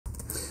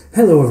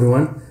Hello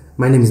everyone,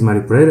 my name is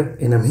Mario Pereira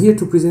and I'm here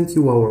to present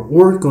you our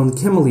work on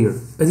Cameleer,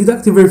 a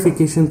deductive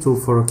verification tool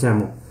for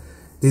OCaml.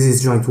 This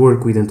is joint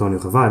work with Antonio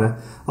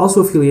Ravara,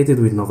 also affiliated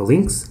with Nova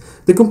Links,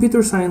 the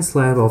computer science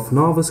lab of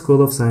Nova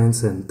School of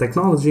Science and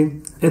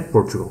Technology at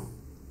Portugal.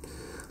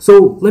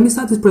 So let me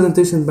start this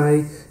presentation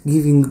by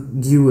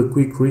giving you a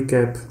quick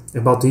recap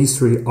about the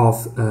history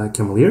of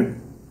Cameleer.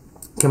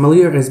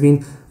 Cameleer has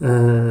been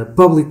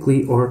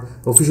publicly or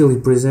officially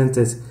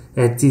presented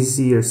at this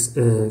year's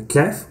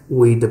CAF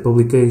with the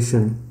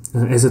publication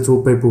as a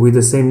tool paper with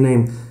the same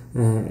name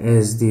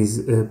as this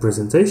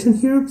presentation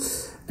here,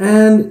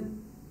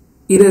 and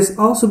it has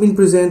also been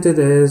presented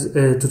as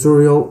a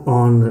tutorial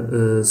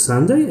on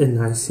Sunday, an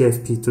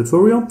ICFP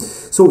tutorial.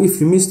 So if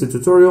you missed the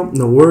tutorial,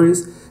 no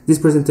worries, this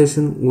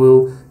presentation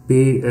will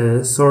be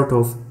a sort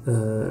of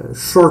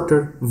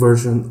shorter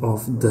version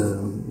of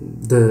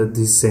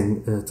this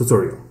same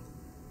tutorial.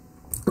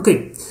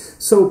 Okay,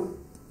 so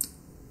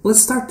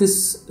let's start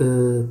this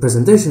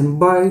presentation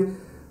by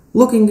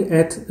looking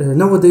at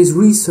nowadays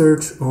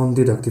research on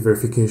deductive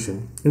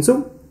verification. And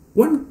so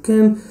one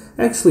can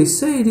actually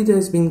say it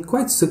has been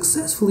quite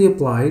successfully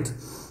applied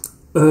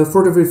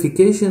for the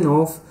verification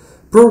of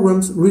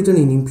programs written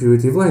in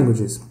imperative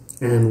languages.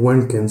 And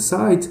one can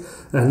cite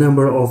a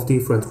number of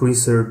different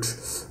research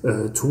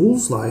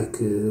tools like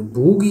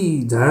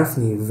Boogie,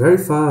 Daphne,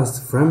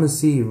 Verifast,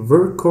 Framacy,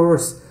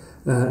 Workhorse,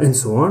 and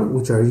so on,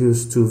 which are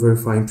used to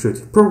verify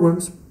imperative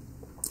programs.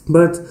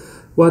 But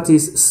what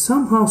is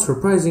somehow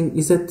surprising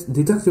is that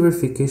deductive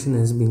verification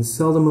has been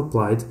seldom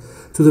applied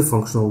to the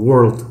functional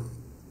world.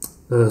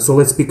 So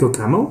let's pick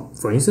OCaml,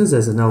 for instance,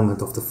 as an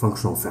element of the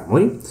functional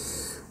family.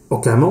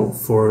 OCaml,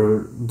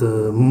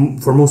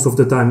 for most of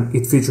the time,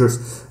 it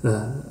features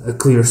a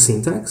clear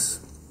syntax.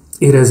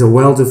 It has a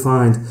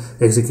well-defined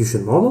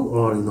execution model,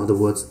 or in other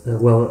words,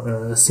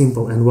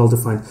 simple and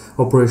well-defined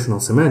operational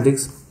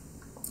semantics.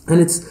 And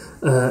it's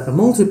a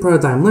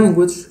multi-paradigm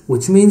language,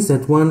 which means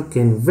that one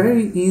can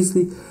very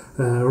easily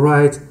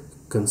write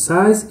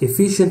concise,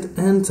 efficient,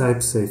 and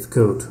type-safe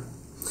code.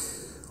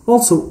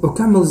 Also,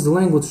 OCaml is the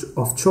language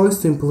of choice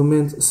to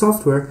implement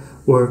software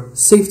where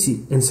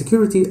safety and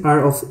security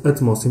are of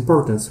utmost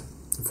importance.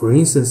 For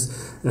instance,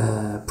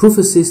 proof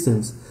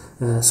assistance,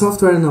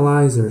 software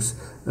analyzers,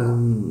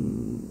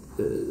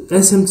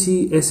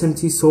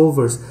 SMT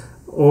solvers,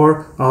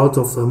 or out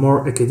of a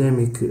more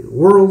academic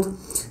world,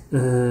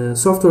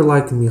 software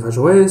like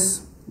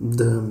MirageOS,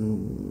 the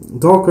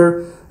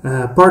Docker,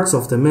 parts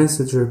of the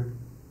Messenger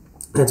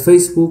at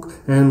Facebook,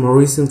 and more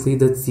recently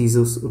the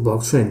Thesis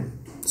blockchain.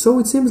 So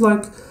it seems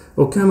like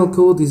OCaml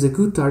code is a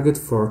good target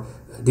for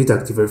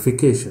deductive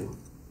verification.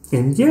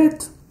 And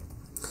yet,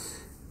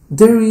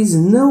 there is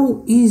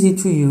no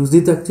easy-to-use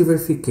deductive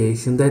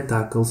verification that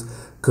tackles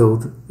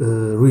code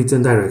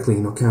written directly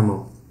in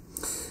OCaml.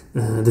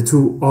 The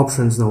two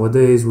options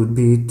nowadays would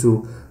be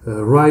to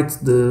write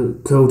the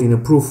code in a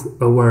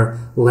proof-aware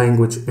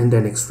language and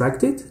then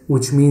extract it,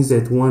 which means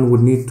that one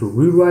would need to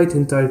rewrite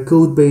entire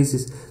code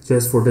bases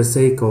just for the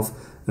sake of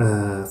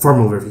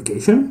formal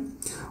verification,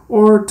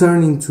 or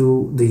turn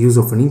into the use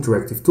of an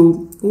interactive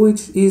tool,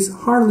 which is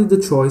hardly the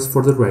choice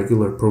for the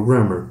regular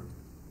programmer.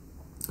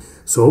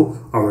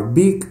 So our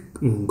big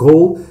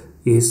goal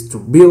is to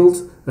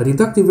build a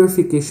deductive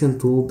verification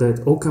tool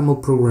that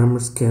OCaml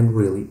programmers can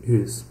really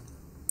use.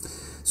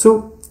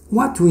 So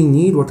what do we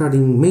need? What are the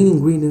main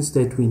ingredients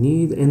that we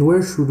need, and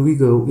where should we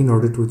go in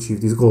order to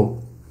achieve this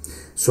goal?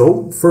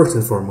 So first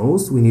and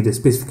foremost, we need a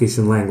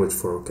specification language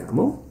for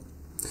OCaml.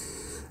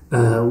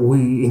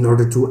 In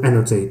order to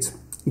annotate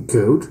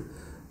code.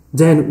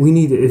 Then we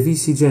need a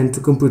VCGen to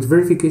compute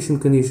verification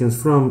conditions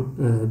from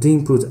the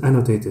input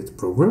annotated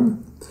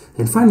program.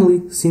 And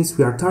finally, since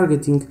we are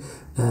targeting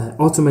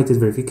automated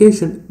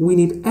verification, we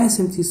need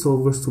SMT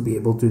solvers to be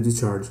able to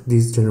discharge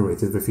these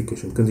generated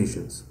verification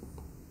conditions.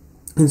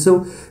 And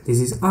so this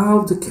is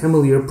how the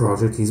Cameleer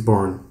project is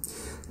born.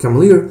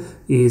 Cameleer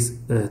is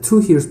a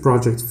 2 years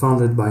project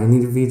founded by an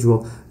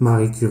individual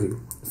Marie Curie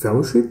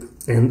fellowship,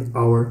 and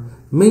our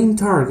main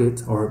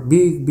target, our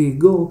big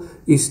goal,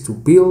 is to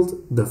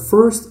build the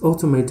first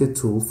automated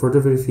tool for the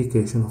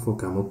verification of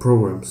OCaml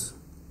programs.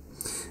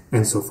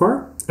 And so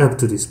far, up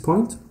to this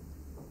point,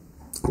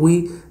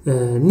 we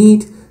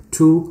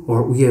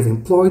we have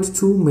employed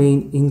two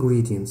main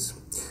ingredients.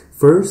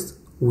 First,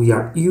 we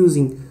are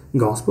using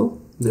Gospel,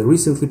 the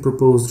recently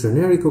proposed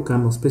generic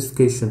OCaml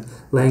specification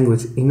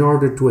language, in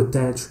order to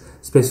attach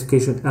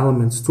specification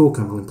elements to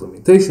OCaml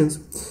implementations,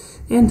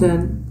 and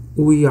then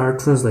we are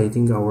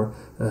translating our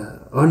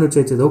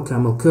annotated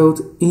OCaml code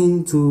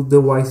into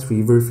the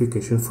Y3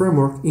 verification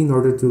framework in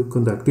order to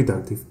conduct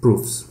deductive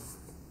proofs.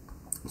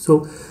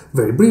 So,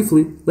 very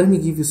briefly, let me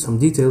give you some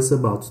details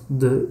about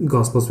the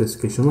Gospel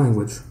specification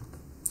language.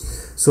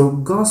 So,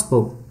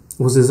 Gospel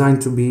was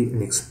designed to be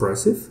an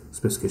expressive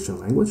specification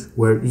language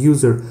where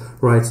user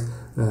writes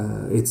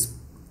its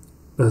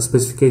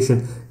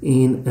specification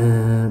in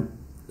a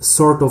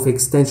sort of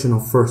extension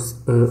of first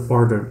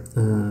order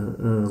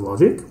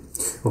logic.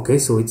 Okay,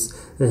 so it's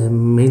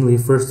mainly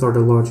first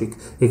order logic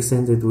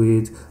extended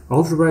with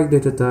algebraic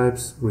data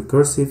types,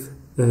 recursive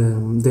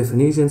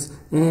definitions,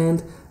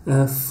 and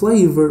a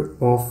flavor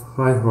of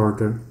high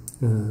order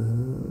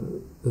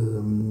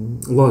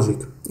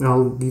logic.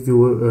 I'll give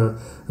you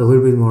a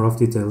little bit more of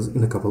details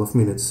in a couple of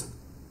minutes.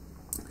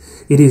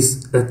 It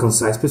is a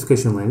concise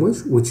specification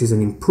language, which is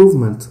an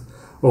improvement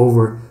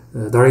over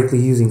directly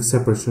using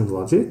separation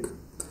logic.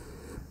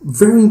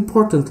 Very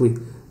importantly,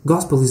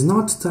 Gospel is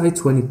not tied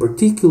to any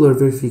particular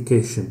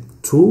verification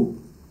tool,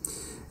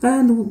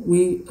 and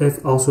we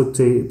have also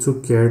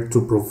took care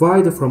to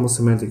provide the formal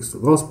semantics to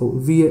Gospel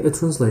via a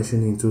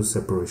translation into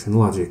separation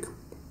logic.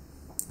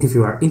 If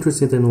you are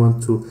interested and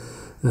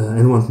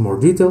want more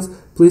details,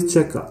 please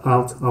check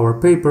out our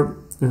paper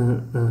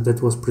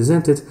that was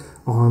presented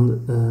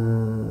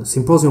on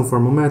Symposium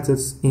Formal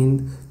Methods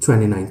in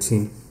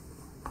 2019.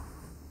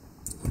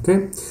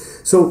 Okay,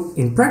 so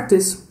in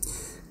practice,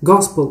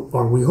 Gospel,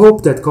 or we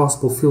hope that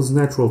Gospel feels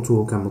natural to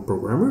OCaml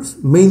programmers,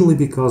 mainly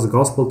because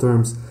Gospel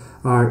terms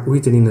are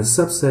written in a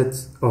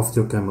subset of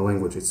the OCaml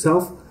language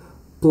itself,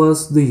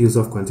 plus the use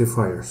of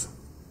quantifiers.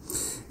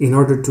 In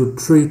order to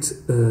treat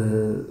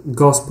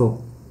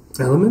Gospel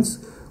elements,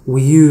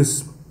 we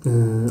use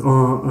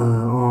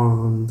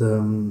on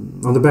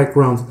the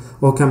background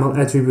OCaml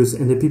attributes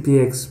and the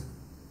PPX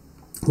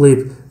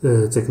lib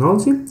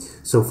technology.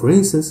 So, for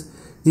instance,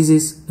 this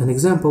is an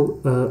example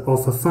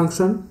of a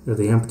function,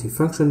 the empty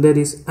function, that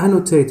is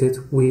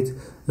annotated with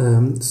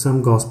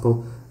some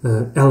Gospel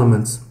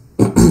elements.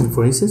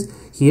 For instance,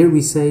 here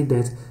we say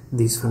that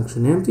this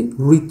function empty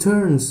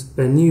returns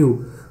a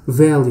new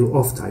value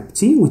of type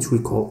t, which we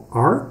call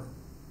r,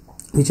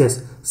 which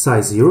has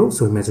size 0.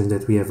 So imagine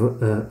that we have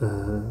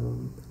a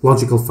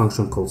logical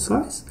function called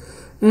size,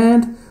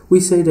 and we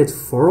say that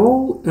for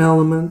all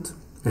element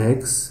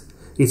x,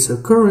 its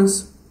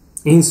occurrence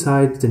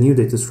inside the new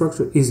data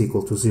structure is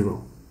equal to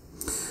 0.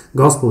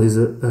 Gospel is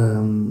a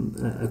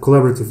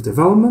collaborative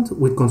development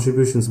with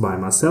contributions by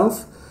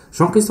myself,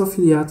 Jean-Christophe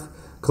Filiatre,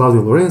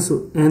 Claudio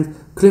Lorenzo, and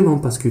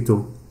Clément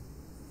Pascuto.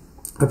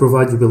 I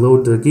provide you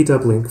below the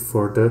GitHub link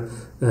for the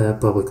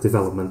public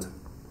development.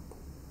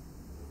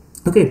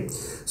 Okay,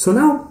 so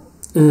now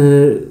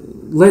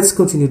let's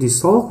continue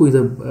this talk with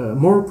a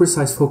more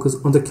precise focus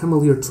on the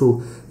Cameleer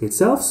tool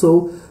itself.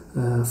 So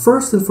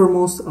first and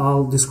foremost,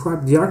 I'll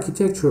describe the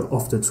architecture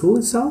of the tool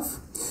itself.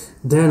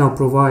 Then I'll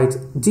provide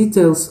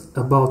details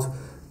about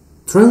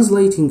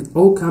translating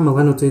OCaml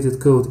annotated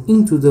code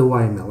into the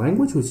YML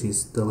language, which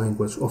is the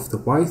language of the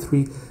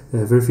Y3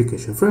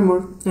 verification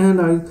framework. And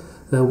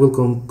I will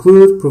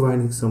conclude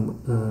providing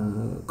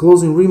some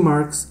closing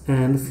remarks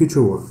and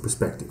future work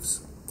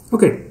perspectives.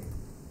 Okay,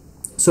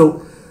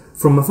 so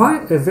from a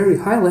very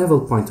high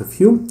level point of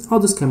view, how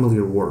does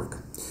Cameleer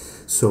work?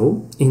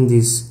 So in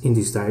this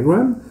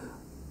diagram,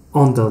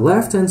 on the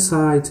left hand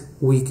side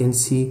we can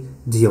see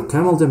the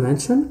OCaml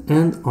dimension,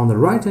 and on the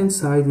right hand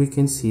side we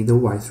can see the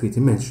Y3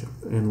 dimension.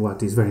 And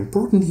what is very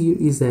important here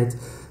is that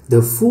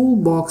the full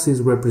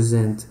boxes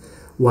represent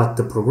what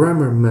the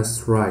programmer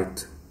must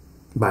write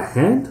by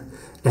hand,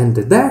 and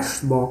the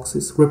dashed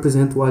boxes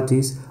represent what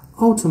is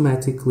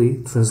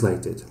automatically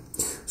translated.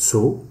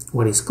 So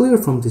what is clear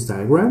from this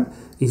diagram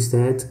is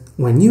that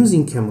when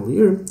using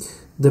Cameleer,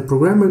 the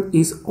programmer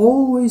is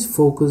always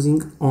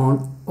focusing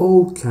on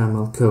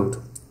OCaml code,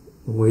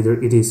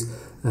 whether it is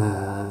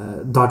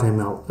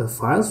 .ml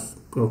files,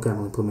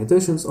 OCaml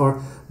implementations,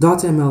 or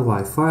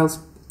 .mly files,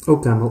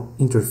 OCaml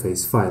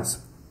interface files.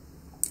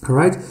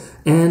 Alright,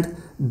 and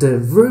the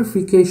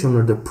verification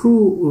or the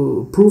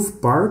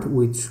proof part,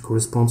 which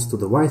corresponds to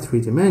the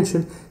Y3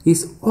 dimension,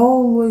 is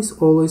always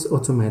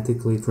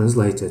automatically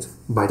translated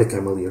by the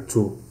Cameleer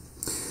tool.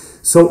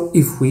 So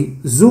if we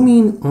zoom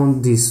in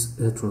on this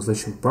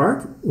translation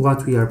part,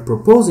 what we are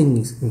proposing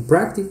is in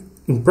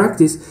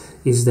practice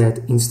is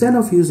that instead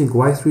of using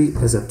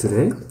Y3 as of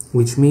today,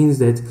 which means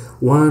that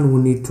one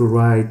will need to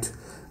write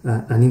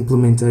an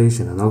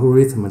implementation, an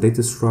algorithm, a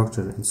data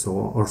structure, and so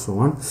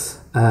on,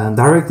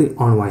 directly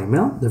on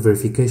YML, the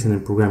verification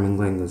and programming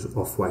language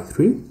of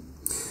Y3,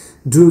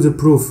 do the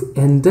proof,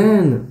 and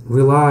then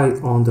rely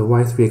on the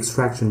Y3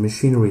 extraction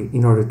machinery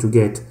in order to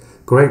get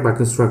correct by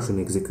construction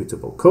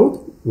executable code,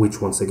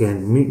 which once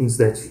again means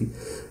that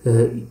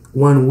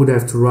one would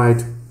have to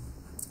write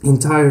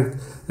entire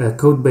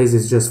code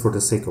bases just for the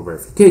sake of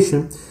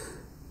verification.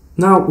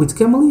 Now with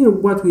Cameleer,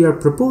 what we are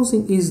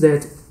proposing is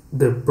that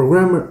the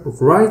programmer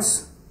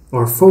writes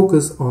or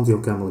focuses on the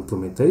OCaml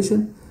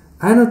implementation,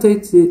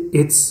 annotates it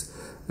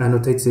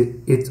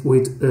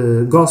with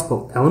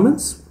Gospel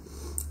elements,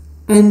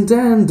 and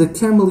then the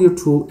Cameleer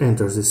tool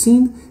enters the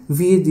scene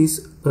via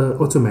this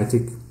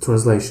automatic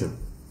translation.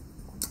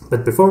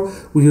 But before,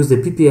 we use the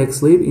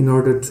PPX lib in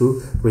order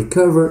to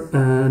recover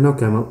an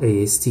OCaml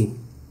AST.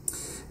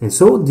 And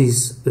so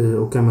this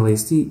OCaml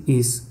AST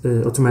is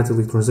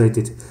automatically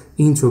translated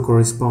into a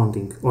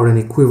corresponding or an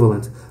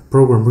equivalent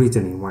program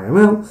written in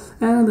YML,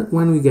 and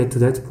when we get to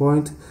that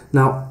point,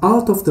 now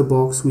out of the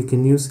box we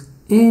can use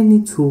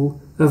any tool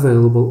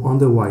available on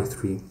the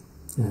Y3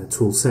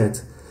 tool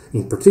set.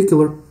 In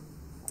particular,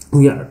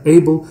 we are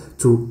able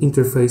to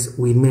interface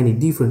with many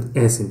different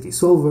SMT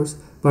solvers,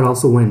 but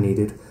also when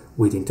needed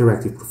with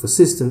interactive proof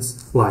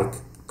assistants like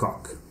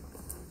COC.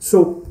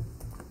 So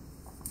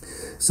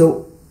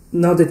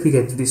now that we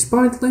get to this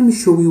point, let me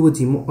show you a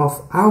demo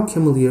of how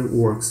Cameleer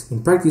works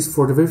in practice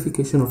for the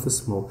verification of a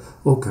small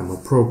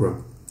OCaml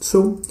program.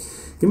 So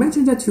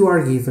imagine that you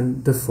are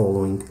given the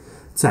following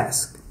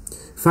task.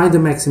 Find the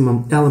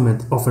maximum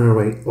element of an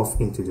array of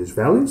integers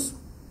values.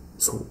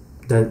 So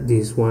that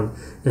this one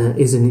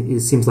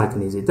it seems like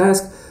an easy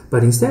task,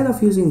 but instead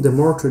of using the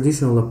more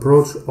traditional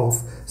approach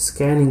of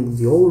scanning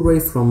the whole array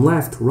from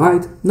left to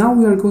right, now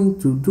we are going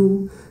to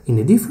do in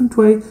a different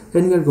way,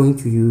 and we are going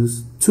to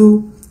use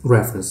two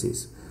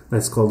references.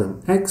 Let's call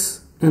them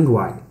x and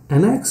y.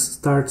 And x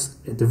starts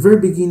at the very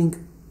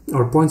beginning,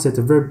 or points at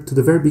to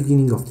the very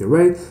beginning of the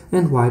array,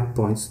 and y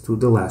points to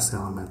the last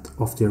element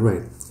of the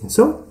array. And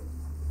so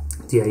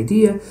the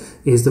idea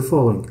is the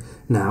following.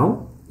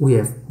 Now we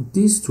have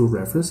these two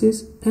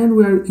references, and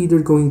we are either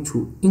going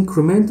to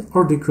increment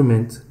or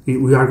decrement.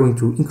 We are going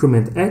to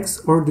increment x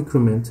or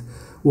decrement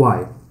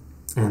y.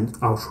 And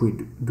how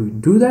should we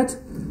do that?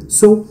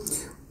 So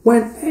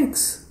when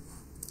x,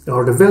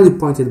 or the value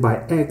pointed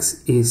by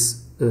x,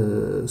 is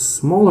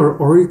smaller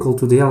or equal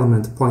to the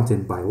element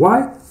pointed by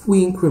y,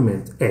 we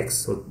increment x.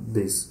 So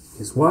this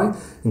is y.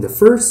 In the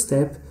first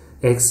step,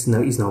 x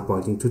is now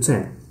pointing to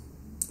 10.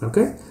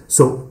 Okay.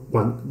 So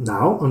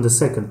now on the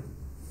second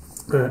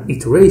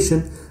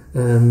iteration,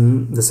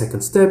 the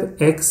second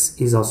step, x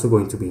is also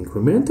going to be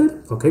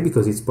incremented, okay,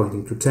 because it's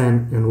pointing to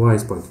 10 and y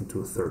is pointing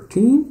to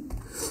 13.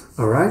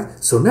 All right,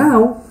 so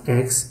now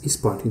x is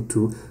pointing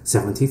to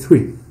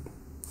 73.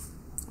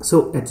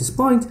 So at this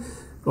point,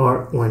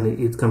 or when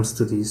it comes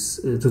to this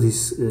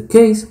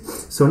case,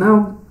 so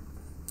now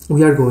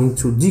we are going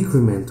to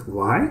decrement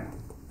y,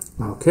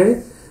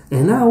 okay,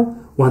 and now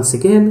once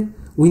again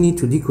we need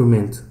to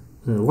decrement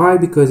y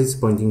because it's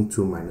pointing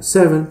to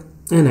 -7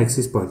 and x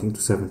is pointing to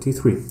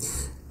 73.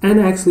 And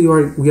actually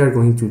we are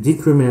going to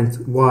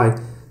decrement y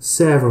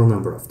several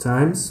number of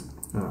times.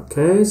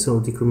 Okay, so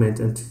decrement,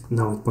 and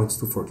now it points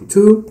to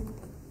 42.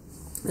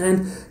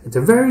 And at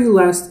the very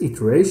last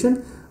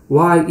iteration,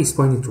 y is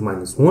pointing to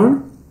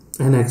 -1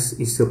 and x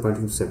is still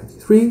pointing to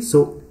 73.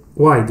 So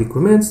y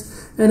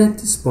decrements, and at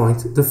this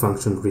point the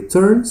function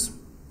returns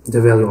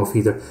the value of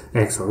either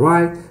x or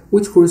y,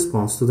 which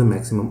corresponds to the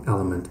maximum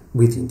element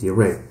within the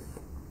array.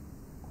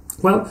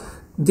 Well,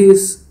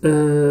 this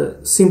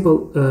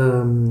simple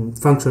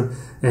function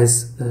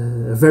has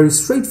a very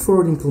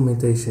straightforward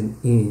implementation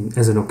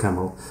as an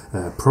OCaml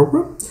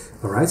program.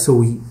 All right, so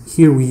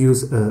we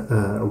use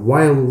a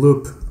while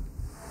loop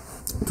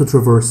to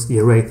traverse the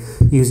array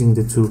using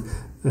the two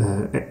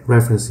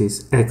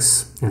references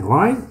x and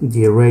y.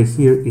 The array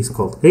here is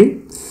called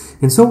A,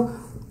 and so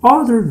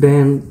other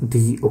than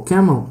the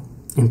OCaml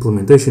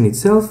implementation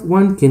itself,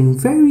 one can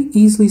very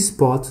easily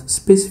spot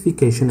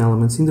specification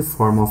elements in the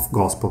form of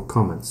gospel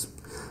comments.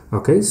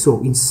 Okay, so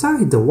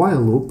inside the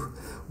while loop,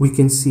 we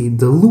can see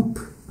the loop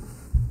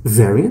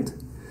variant,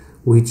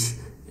 which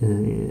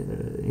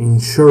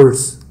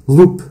ensures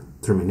loop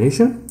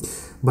termination,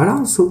 but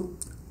also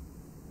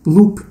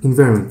loop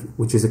invariant,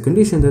 which is a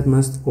condition that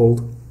must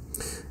hold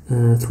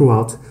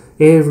throughout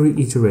every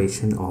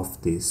iteration of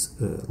this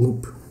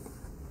loop.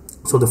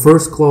 So the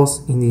first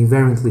clause in the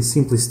invariantly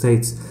simply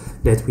states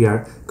that we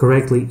are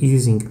correctly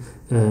using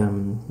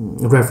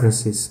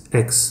references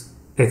x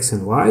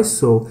and y,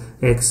 so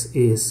x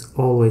is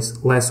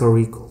always less or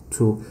equal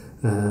to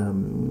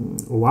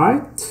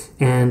y,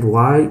 and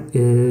y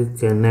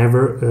can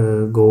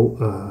never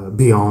go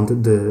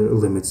beyond the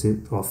limits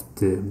of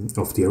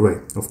the array,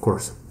 of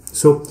course.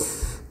 So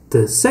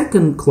the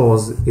second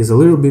clause is a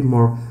little bit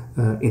more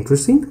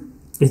interesting.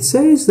 It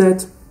says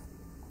that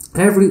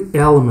every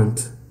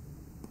element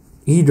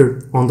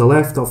either on the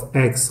left of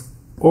x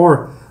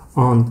or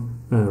on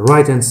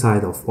right hand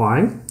side of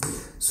y,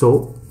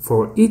 so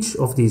for each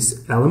of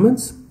these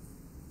elements,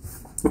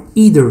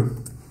 either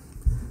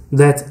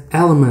that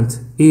element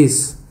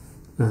is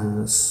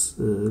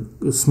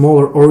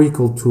smaller or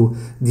equal to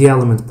the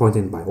element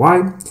pointed by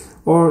y,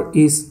 or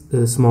is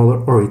smaller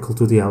or equal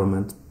to the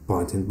element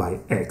pointed by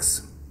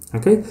x.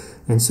 Okay,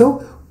 and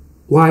so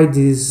why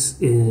this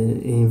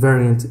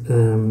invariant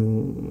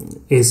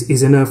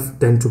is enough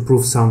then to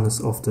prove soundness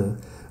of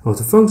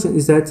the function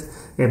is that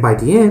by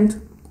the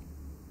end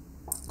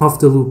of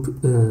the loop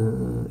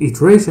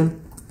iteration,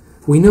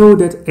 we know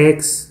that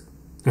x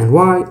and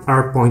y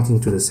are pointing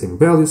to the same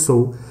value,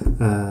 so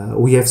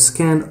we have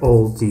scanned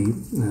all the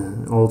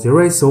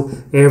array, so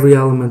every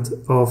element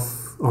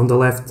on the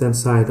left hand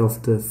side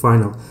of the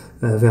final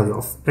value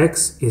of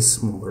x is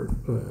smaller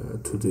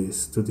to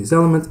this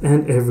element,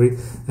 and every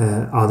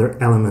other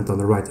element on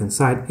the right hand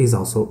side is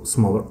also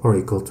smaller or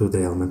equal to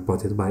the element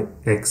pointed by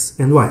x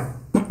and y.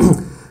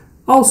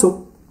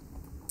 Also,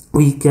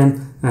 we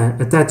can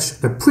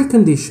attach a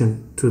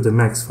precondition to the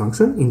max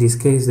function, in this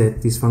case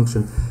that this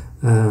function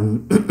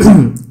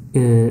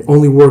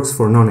only works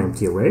for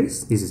non-empty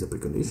arrays. This is a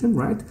precondition,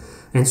 right?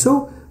 And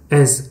so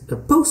As a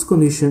post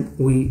condition,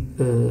 we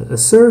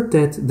assert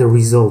that the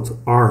result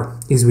R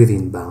is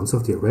within bounds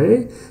of the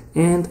array,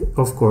 and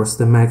of course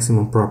the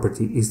maximum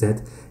property is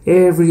that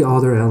every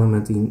other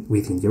element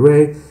within the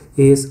array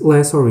is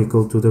less or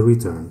equal to the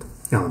returned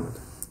element.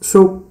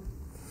 So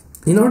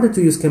in order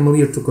to use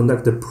Cameleer to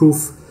conduct the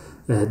proof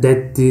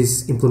that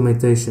this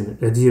implementation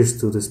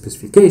adheres to the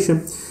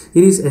specification,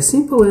 it is as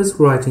simple as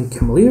writing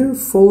Cameleer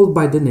followed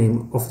by the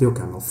name of the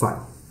OCaml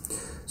file.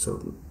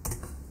 So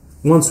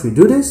once we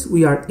do this,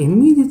 we are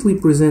immediately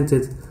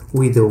presented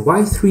with the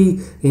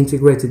Y3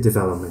 integrated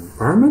development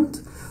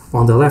environment.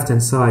 On the left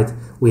hand side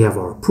we have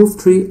our proof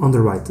tree, on the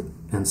right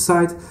hand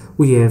side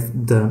we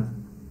have the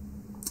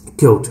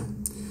code.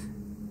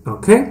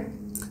 Okay,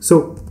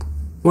 so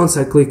once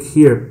I click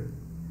here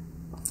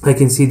I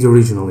can see the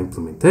original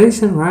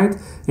implementation, right?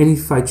 And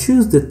if I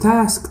choose the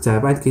task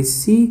tab, I can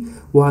see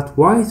what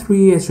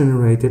Y3 has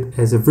generated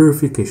as a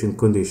verification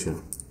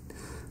condition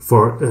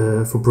for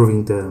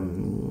proving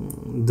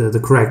the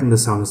correctness, the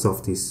soundness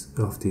of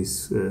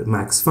this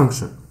max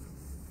function.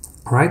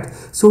 Right?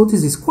 So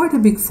this is quite a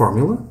big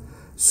formula.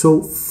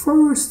 So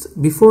first,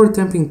 before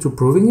attempting to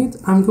proving it,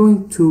 I'm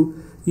going to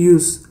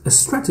use a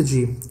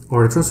strategy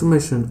or a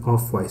transformation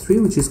of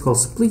Y3, which is called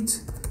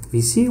split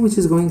VC, which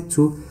is going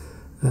to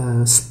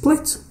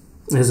split,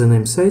 as the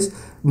name says,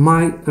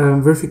 my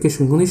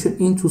verification condition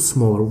into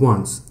smaller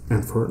ones.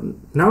 And for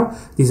now,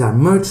 these are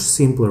much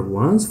simpler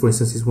ones. For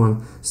instance, this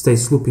one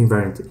states loop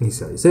invariant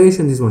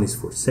initialization. This one is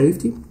for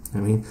safety. I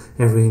mean,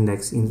 every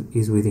index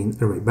is within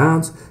array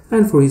bounds.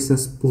 And for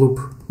instance,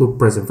 loop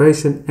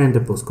preservation and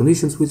the post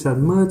conditions, which are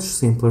much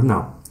simpler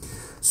now.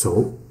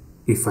 So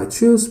if I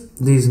choose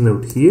this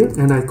node here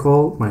and I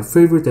call my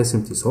favorite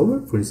SMT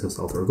solver, for instance,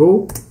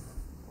 AlterGo,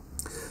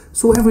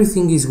 so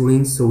everything is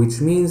green, so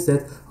which means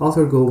that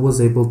AlterGo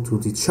was able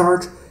to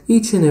discharge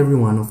each and every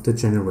one of the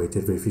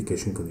generated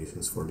verification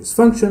conditions for this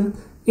function.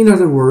 In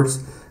other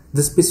words,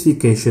 the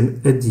specification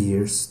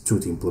adheres to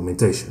the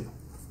implementation.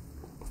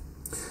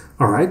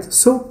 Alright,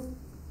 so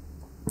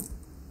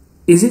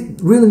is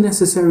it really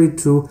necessary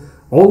to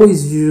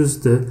always use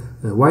the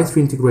Y3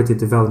 integrated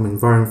development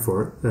environment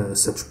for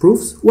such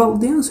proofs? Well,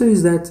 the answer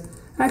is that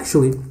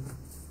actually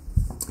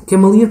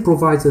Cameleer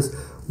provides us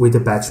with a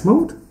batch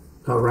mode.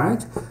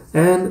 Alright,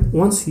 and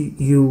once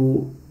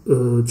you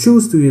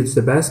choose to use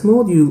the batch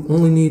mode, you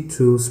only need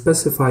to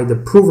specify the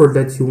prover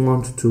that you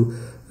want to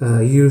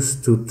use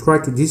to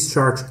try to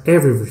discharge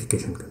every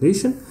verification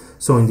condition.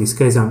 So in this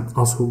case, I'm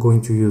also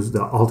going to use the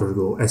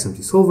AlterGo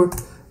SMT solver,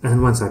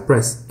 and once I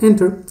press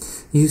enter,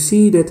 you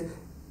see that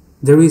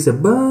there is a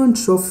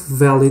bunch of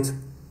valid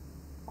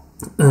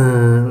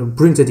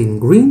printed in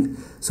green.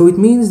 So it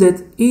means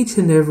that each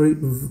and every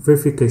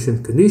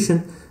verification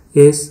condition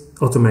is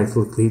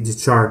automatically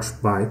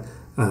discharged by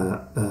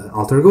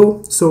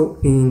AlterGo. So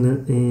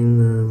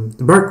in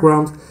the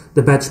background,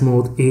 the batch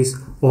mode is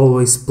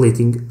always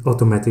splitting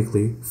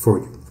automatically for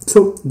you.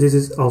 So this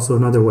is also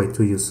another way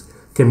to use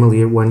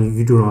Cameleer when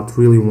you do not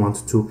really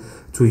want to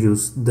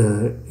use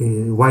the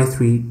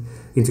Y3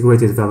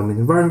 integrated development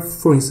environment,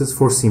 for instance,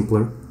 for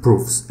simpler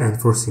proofs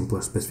and for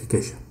simpler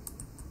specification.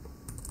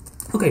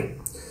 Okay,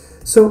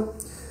 so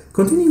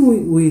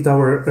continuing with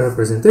our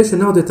presentation,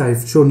 now that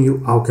I've shown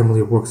you how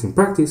Cameleer works in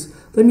practice,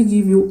 let me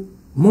give you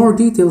more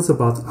details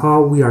about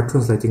how we are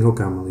translating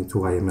OCaml into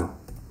IML.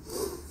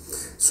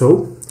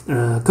 So,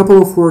 a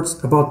couple of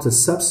words about the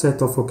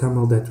subset of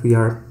OCaml that we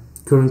are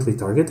currently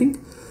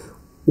targeting.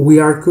 We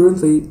are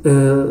currently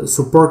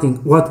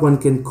supporting what one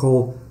can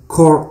call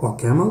core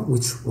OCaml,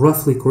 which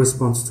roughly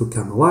corresponds to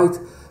Camelite,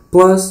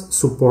 plus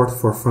support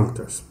for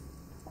functors.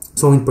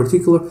 So in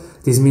particular,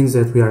 this means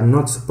that we are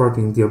not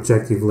supporting the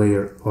objective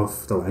layer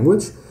of the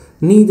language,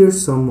 neither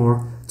some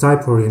more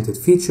type-oriented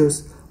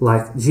features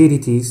like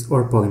GDTs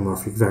or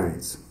polymorphic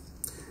variants.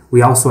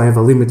 We also have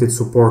a limited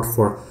support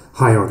for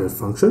high-order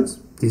functions.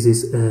 This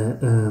is a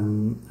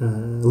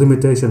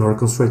limitation or a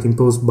constraint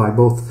imposed by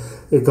both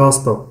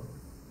Gospel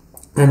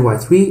and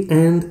Y3,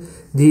 and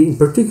in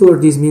particular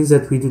this means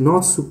that we do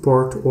not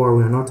support, or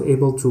we are not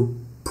able to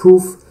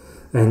prove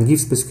and give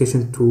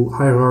specification to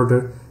higher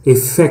order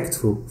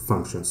effectful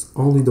functions,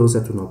 only those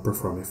that do not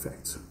perform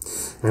effects.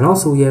 And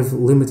also we have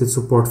limited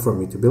support for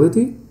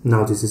mutability.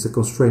 Now this is a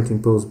constraint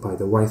imposed by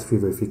the Y3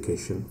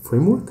 verification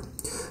framework.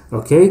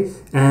 Okay,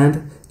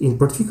 and in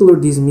particular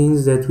this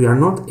means that we are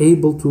not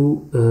able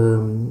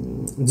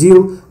to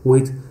deal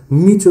with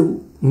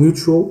mutable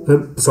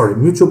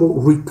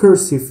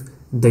recursive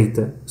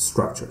data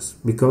structures,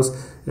 because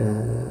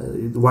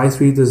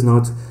Y3 does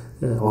not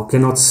or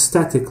cannot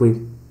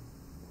statically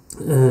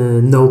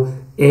know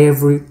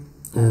every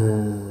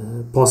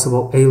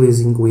possible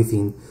aliasing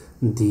within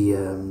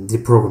the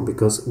program,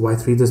 because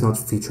Y3 does not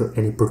feature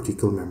any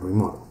particular memory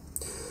model.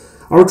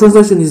 Our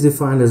translation is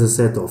defined as a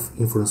set of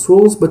inference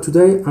rules, but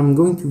today I'm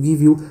going to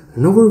give you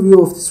an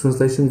overview of this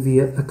translation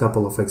via a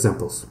couple of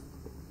examples.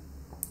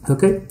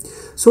 Okay,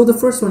 so the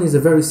first one is a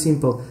very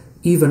simple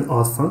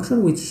even-odd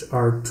function, which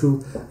are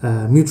two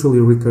mutually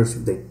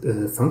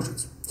recursive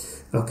functions.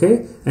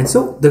 Okay, and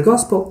so the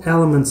gospel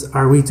elements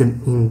are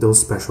written in those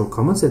special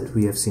comments that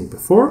we have seen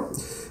before.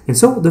 And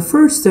so the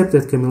first step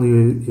that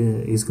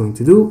Cameleer is going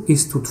to do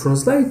is to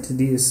translate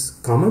these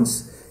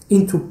comments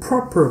into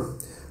proper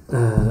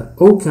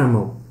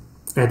OCaml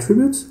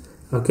attributes.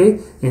 Okay,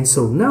 and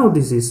so now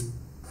this is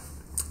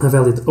a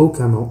valid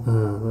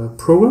OCaml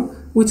program,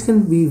 which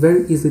can be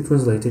very easily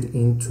translated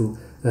into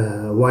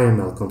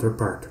YML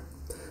counterpart.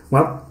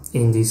 Well,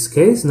 in this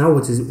case, now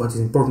what is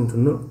important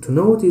to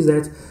note is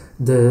that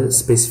the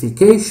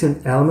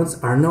specification elements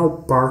are now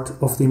part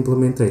of the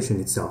implementation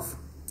itself.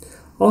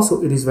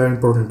 Also, it is very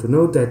important to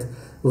note that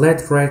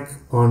let_rec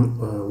on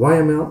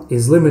YML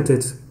is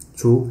limited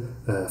to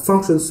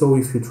functions. So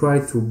if you try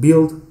to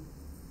build,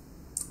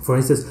 for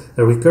instance,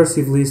 a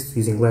recursive list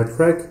using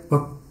let_rec,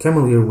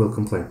 Cameleer will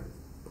complain.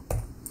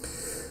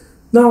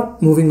 Now,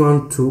 moving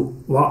on to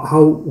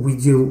how we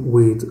deal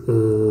with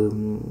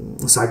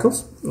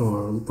cycles,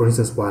 or for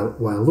instance,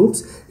 while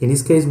loops. In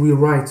this case, we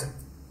write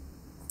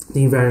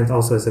the invariant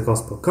also as a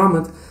gospel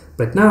comment,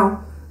 but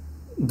now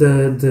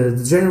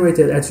the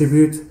generated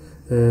attribute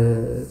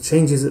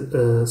changes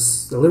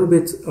a little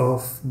bit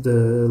of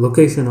the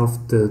location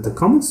of the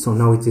comments. So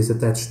now it is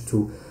attached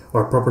to,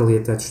 or properly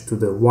attached to,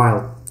 the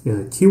while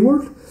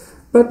keyword.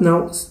 But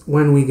now,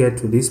 when we get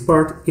to this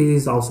part, it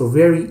is also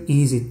very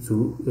easy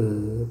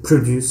to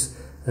produce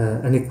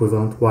an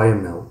equivalent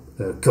YML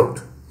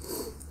code.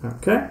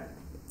 Okay,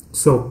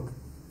 so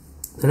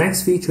the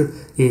next feature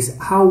is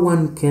how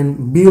one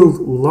can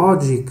build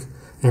logic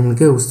and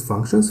ghost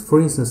functions. For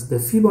instance, the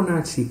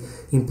Fibonacci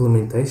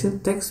implementation,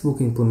 textbook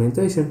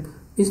implementation,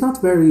 is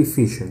not very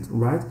efficient,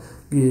 right?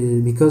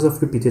 Because of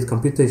repeated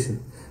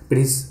computation. But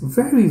it's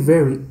very,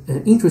 very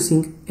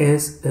interesting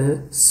as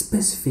a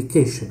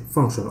specification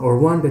function, or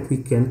one that we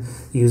can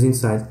use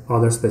inside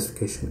other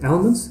specification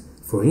elements.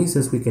 For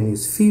instance, we can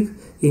use fib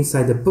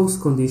inside the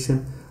post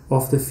condition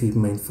of the fib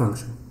main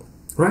function,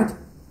 right?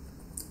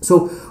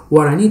 So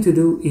what I need to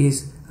do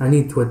is I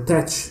need to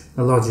attach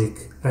a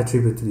logic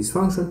attribute to this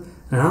function,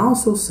 and I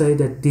also say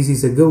that this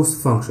is a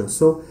ghost function,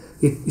 so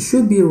it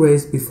should be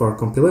erased before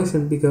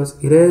compilation because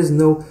it has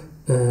no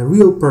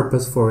real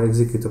purpose for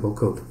executable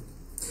code.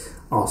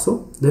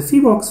 Also, the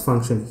fbox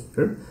function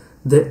here,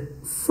 the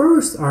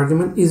first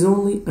argument is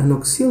only an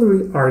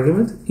auxiliary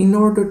argument in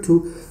order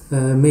to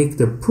make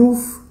the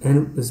proof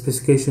and the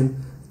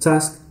specification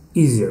task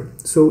easier.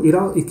 So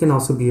it can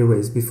also be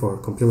erased before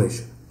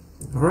compilation.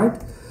 All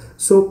right.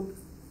 So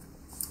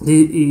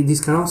this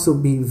can also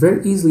be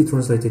very easily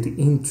translated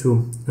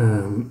into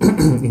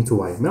into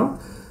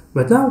YML.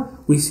 But now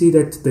we see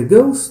that the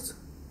ghost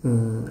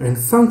and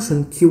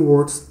function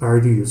keywords are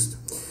used.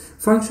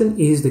 Function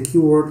is the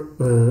keyword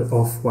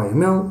of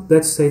YML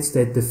that states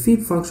that the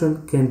fib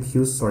function can be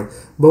used,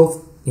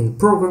 both in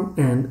program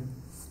and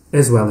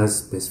as well as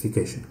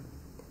specification.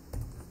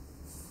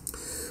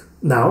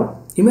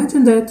 Now,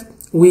 imagine that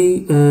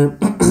we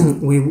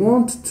we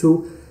want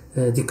to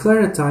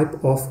declare a type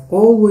of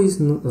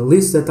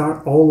lists that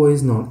are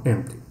always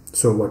non-empty.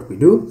 So what we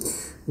do,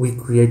 we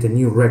create a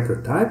new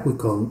record type, we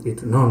call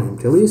it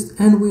non-empty list,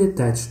 and we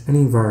attach a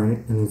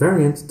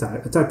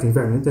typed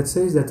invariant that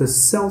says that the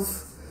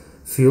self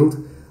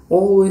field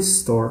always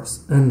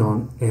stores a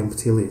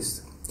non-empty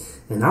list.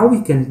 And now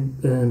we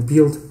can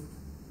build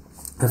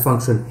a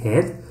function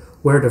head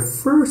where the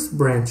first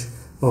branch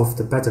of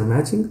the pattern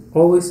matching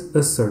always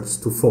asserts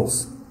to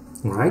false,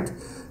 right?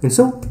 And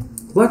so,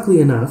 luckily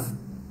enough,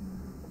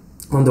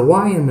 on the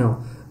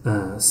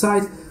YML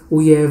side,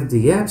 we have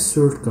the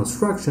absurd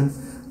construction,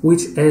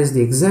 which has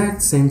the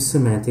exact same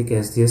semantic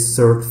as the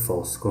assert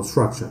false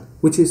construction,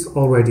 which is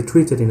already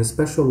treated in a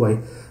special way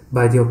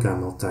by the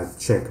OCaml type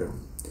checker.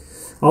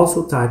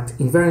 Also, typed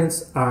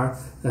invariants are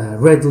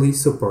readily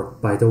supported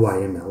by the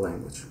YML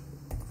language.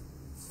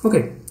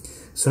 Okay,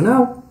 so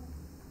now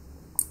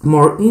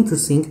more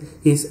interesting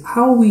is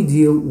how we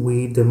deal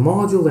with the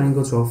module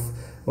language of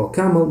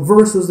OCaml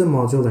versus the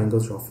module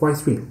language of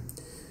Y3.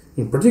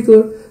 In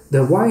particular, the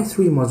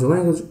Y3 module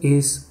language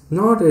is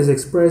not as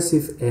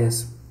expressive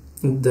as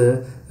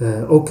the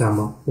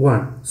OCaml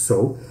one.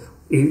 So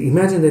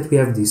imagine that we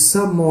have this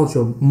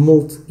submodule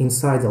mult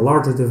inside a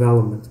larger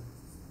development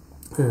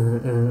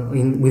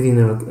within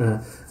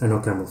an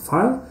OCaml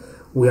file.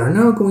 We are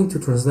now going to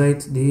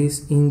translate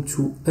this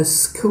into a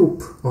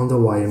scope on the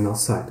YML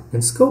side.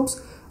 And scopes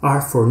are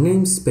for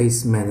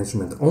namespace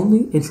management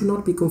only and should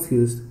not be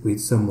confused with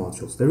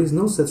submodules. There is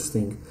no such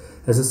thing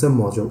as a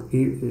submodule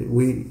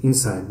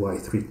inside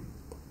Y3.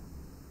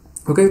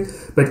 Okay,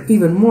 but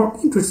even more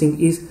interesting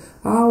is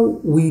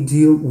how we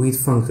deal with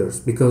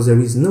functors, because there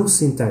is no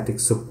syntactic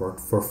support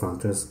for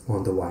functors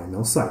on the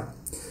YML side.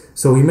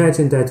 So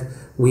imagine that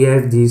we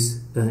have this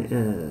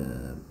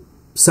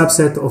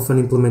subset of an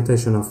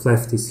implementation of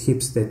lefties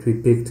heaps that we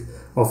picked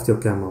off the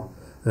OCaml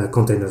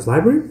containers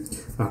library.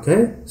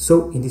 Okay,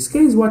 so in this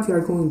case, what we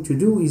are going to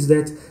do is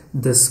that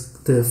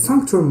the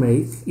functor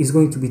make is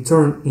going to be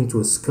turned into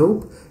a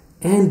scope,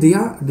 and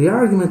the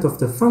argument of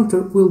the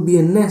functor will be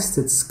a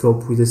nested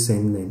scope with the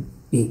same name,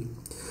 E.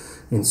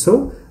 And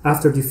so,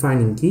 after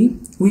defining E,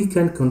 we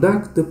can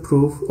conduct the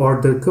proof,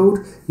 or the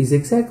code is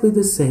exactly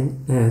the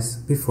same as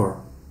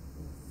before.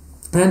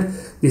 And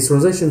this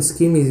translation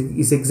scheme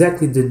is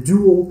exactly the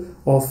dual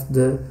of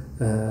the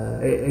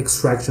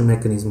extraction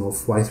mechanism of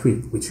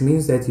Y3, which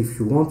means that if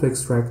you want to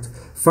extract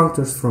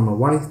functors from a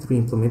Y3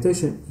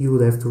 implementation, you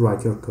would have to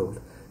write your code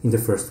in the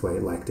first way,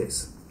 like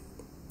this.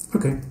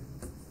 Okay,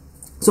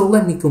 so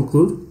let me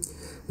conclude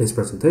this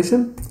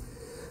presentation.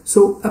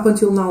 So up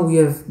until now we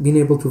have been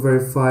able to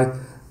verify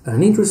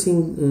an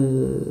interesting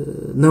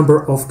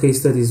number of case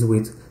studies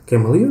with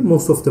Cameleer.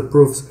 Most of the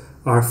proofs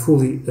are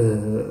fully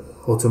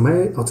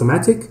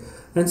automatic,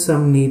 and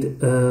some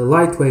need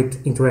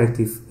lightweight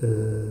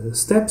interactive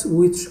steps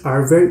which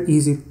are very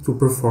easy to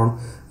perform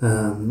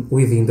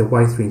within the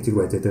Y3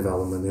 integrated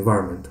development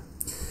environment.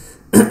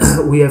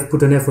 We have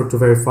put an effort to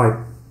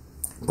verify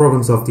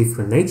programs of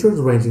different natures,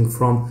 ranging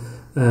from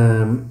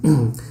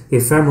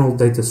ephemeral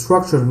data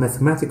structures,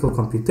 mathematical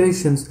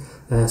computations,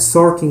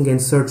 sorting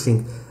and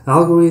searching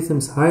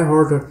algorithms,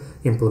 high-order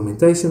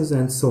implementations,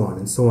 and so on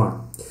and so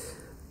on.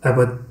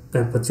 But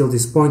up until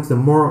this point, the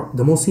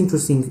most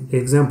interesting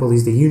example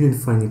is the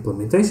union-find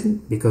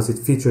implementation, because it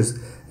features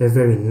a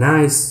very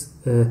nice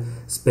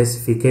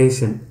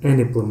specification and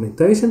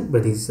implementation,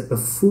 but is a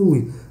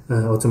fully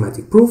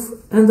automatic proof,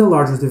 and the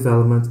largest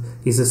development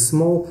is a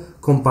small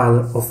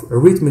compiler of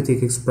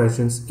arithmetic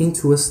expressions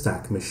into a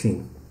stack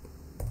machine.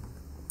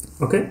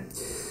 Okay,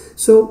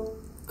 so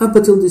up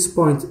until this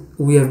point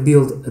we have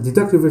built a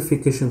deductive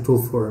verification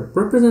tool for a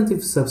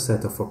representative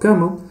subset of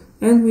OCaml,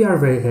 and we are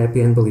very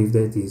happy and believe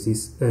that this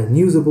is an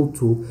usable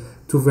tool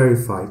to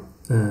verify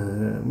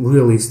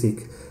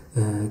realistic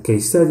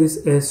case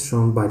studies, as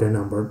shown by the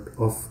number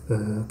of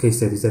case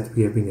studies that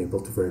we have been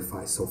able to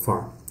verify so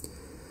far.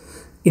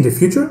 In the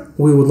future,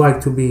 we would like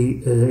to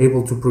be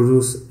able to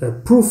produce a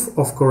proof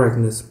of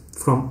correctness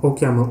from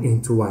OCaml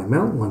into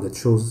YML, one that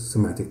shows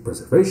semantic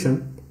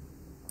preservation,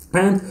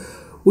 and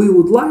we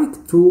would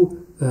like to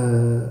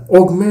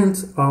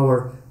augment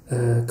our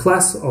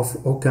class of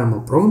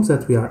OCaml programs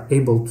that we are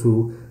able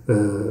to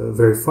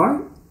verify.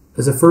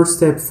 As a first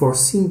step, for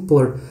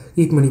simpler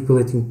heap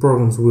manipulating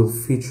programs, will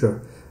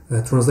feature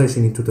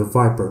translation into the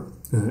Viper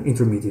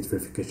intermediate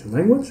verification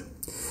language,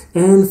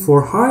 and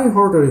for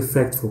high-order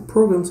effectful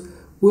programs,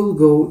 we'll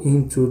go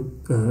into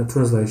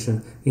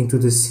translation into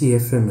the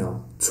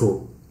CFML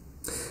tool.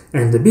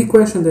 And the big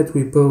question that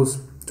we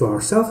pose to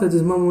ourselves at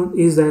this moment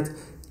is that,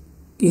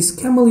 is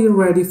Cameleer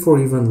ready for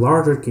even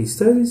larger case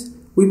studies?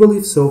 We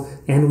believe so,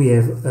 and we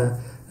have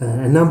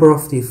a number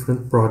of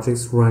different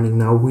projects running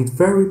now with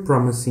very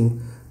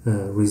promising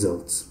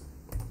results.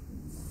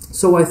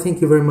 So I thank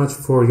you very much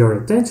for your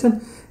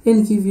attention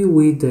and give you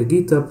with the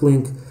GitHub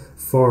link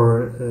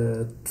for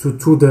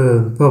to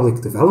the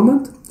public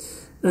development.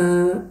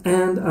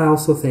 And I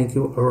also thank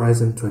you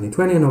Horizon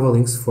 2020 and Nova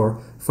Links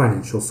for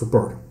financial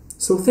support.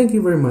 So thank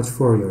you very much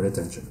for your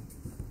attention.